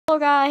Hello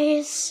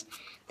guys,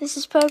 this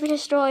is Poker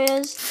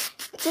Destroyers.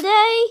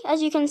 Today,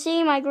 as you can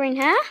see, my green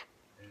hair,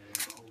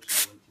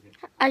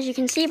 as you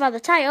can see by the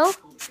title,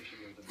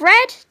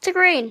 red to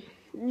green.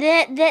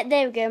 There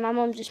we go, my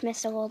mum just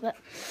missed a little bit.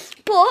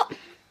 But,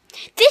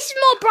 this is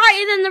more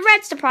brighter than the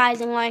red,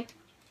 surprisingly.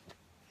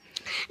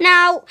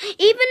 Now,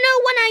 even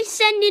though when I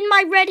send in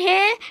my red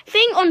hair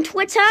thing on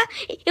Twitter,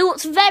 it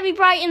looks very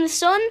bright in the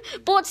sun,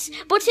 but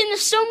in the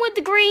sun with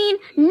the green,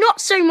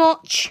 not so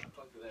much.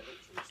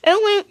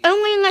 Only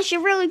unless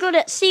you're really good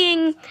at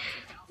seeing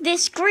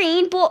this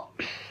green, but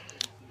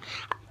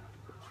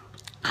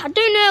I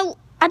don't know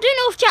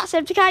if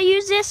Jacksepticeye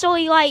used this or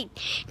he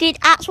did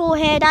actual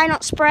hair dye,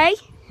 not spray.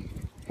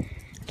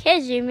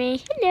 Here's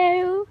Zumi.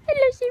 Hello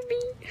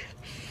Zumi.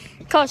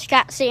 Of course you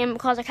can't see him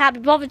because I can't be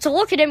bothered to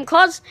look at him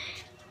because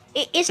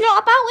it's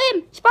not about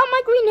him. It's about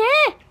my green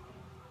hair.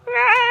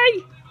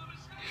 Hooray!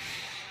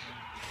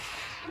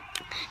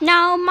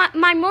 Now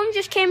my mum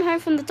just came home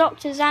from the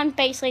doctor's and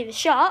basically the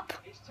shop.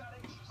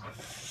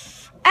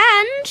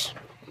 And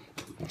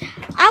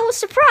I was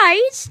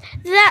surprised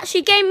that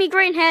she gave me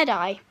green hair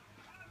dye.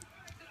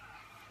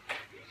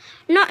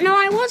 No,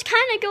 I was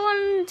kind of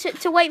going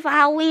to wait for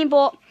Halloween,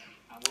 but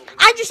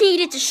I just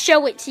needed to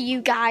show it to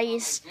you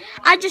guys.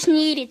 I just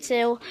needed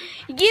to.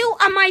 You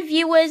are my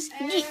viewers.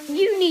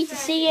 You need to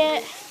see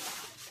it.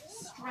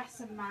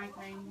 Stress and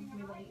migraine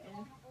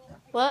related.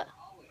 What?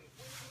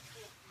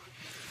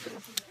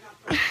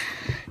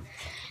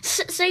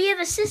 So yeah,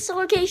 the sister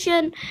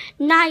location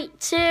night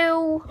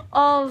 2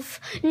 of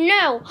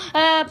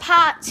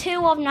part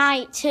 2 of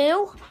night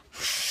 2.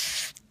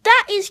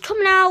 That is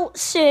coming out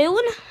soon.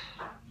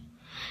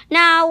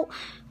 Now,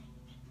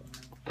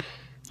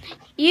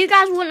 you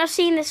guys wouldn't have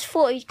seen this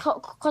footage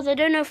because I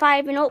don't know if I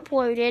even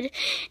uploaded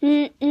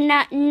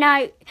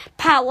night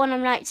part 1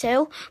 of night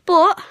 2.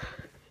 But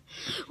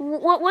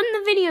when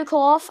the video cut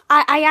off,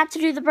 I had to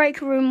do the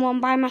break room one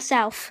by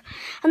myself,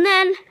 and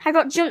then I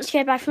got jump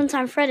scared by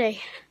Funtime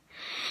Freddy.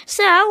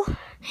 So,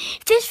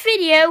 if this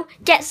video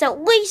gets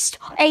at least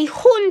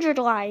 100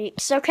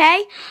 likes,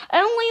 okay?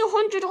 Only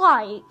 100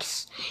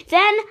 likes.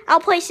 Then I'll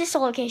play Sister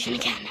Location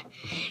again.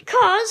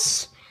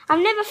 Because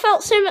I've never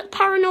felt so much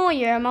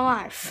paranoia in my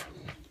life.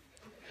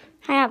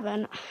 I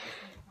haven't.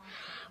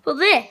 But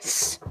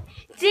this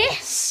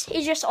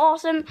is just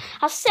awesome.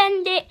 I'll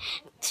send it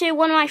to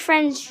one of my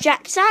friends,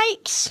 Jack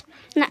Sykes.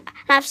 And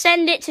I've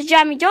sent it to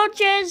Jammy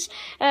Dodgers.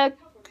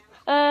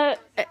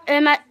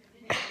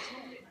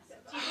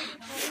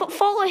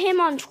 Follow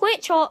him on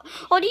Twitch, or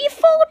do you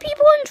follow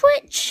people on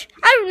Twitch?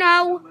 I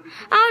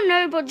don't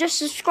know, but just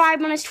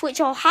subscribe on his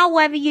Twitch or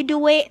however you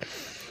do it.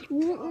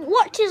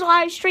 Watch his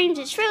live streams,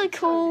 it's really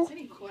cool.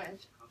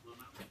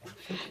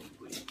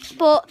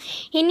 But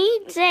he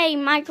needs a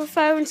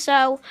microphone,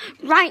 so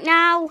right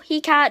now he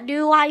can't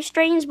do live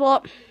streams,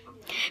 but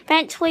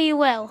eventually he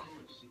will.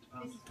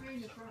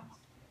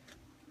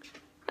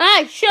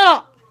 Hey, shut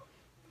up!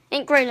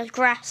 Ain't green as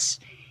grass.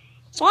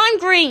 So I'm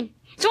green.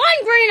 So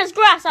I'm green as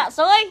grass,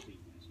 actually.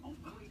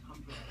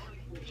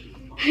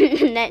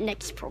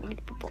 Next is probably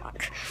to be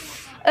black.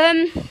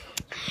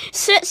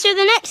 So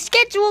the next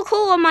schedule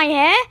call on my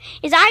hair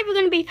is either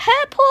going to be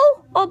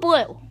purple or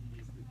blue.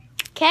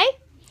 Okay?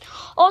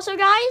 Also,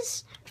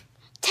 guys,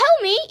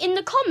 tell me in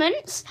the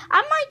comments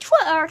and my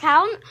Twitter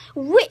account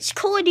which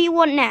colour do you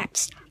want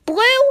next?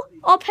 Blue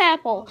or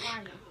purple?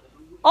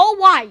 Or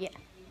white?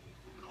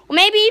 Or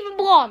maybe even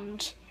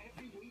blonde?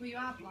 Well, you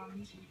are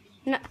blonde.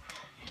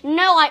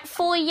 No, like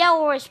fully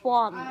yellowish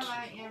blonde. Oh,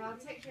 right, yeah, I'll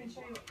take you and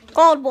show you.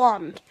 Gold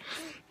blonde.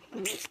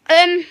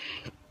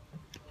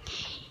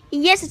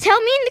 Yes, tell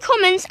me in the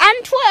comments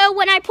and Twitter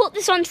when I put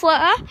this on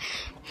Twitter.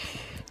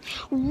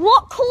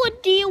 What colour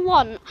do you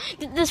want?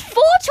 There's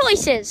 4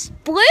 choices.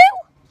 Blue,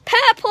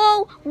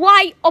 purple,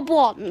 white or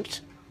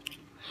blonde.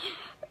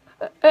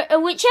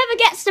 Whichever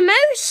gets the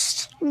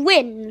most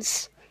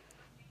wins.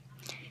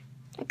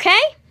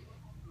 Okay?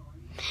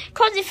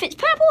 Because if it's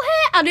purple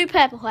hair, I'll do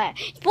purple hair.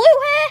 Blue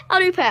hair, I'll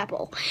do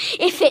purple.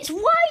 If it's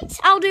white,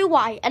 I'll do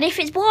white. And if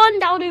it's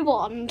blonde, I'll do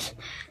blonde.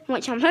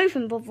 Which I'm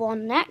hoping for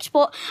blonde next.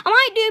 But I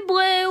might do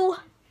blue.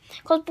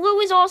 Because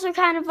blue is also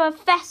kind of a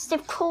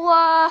festive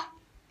colour.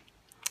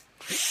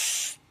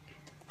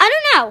 I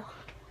don't know.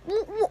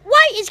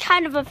 White is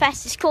kind of a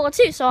festive colour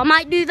too, so I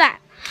might do that.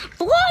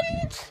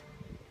 Blonde?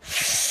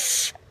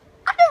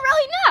 I don't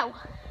really know.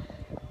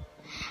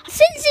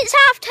 Since it's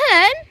half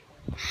term,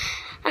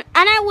 and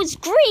I was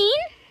green,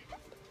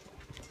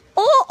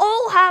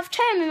 all half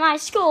term in my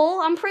school,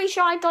 I'm pretty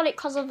sure I got it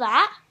because of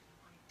that.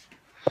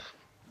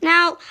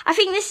 Now, I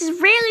think this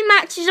really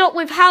matches up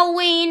with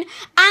Halloween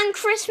and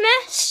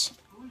Christmas.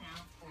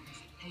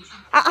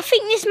 I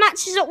think this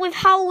matches up with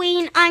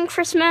Halloween and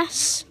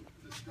Christmas.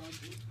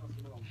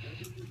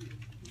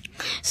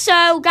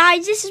 So,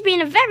 guys, this has been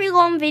a very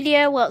long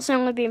video. Well, it's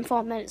only been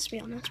 4 minutes, to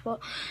be honest. But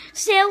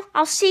still,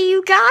 I'll see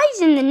you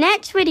guys in the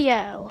next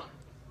video.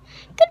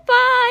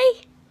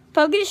 Goodbye.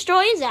 Poker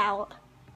Destroyers out.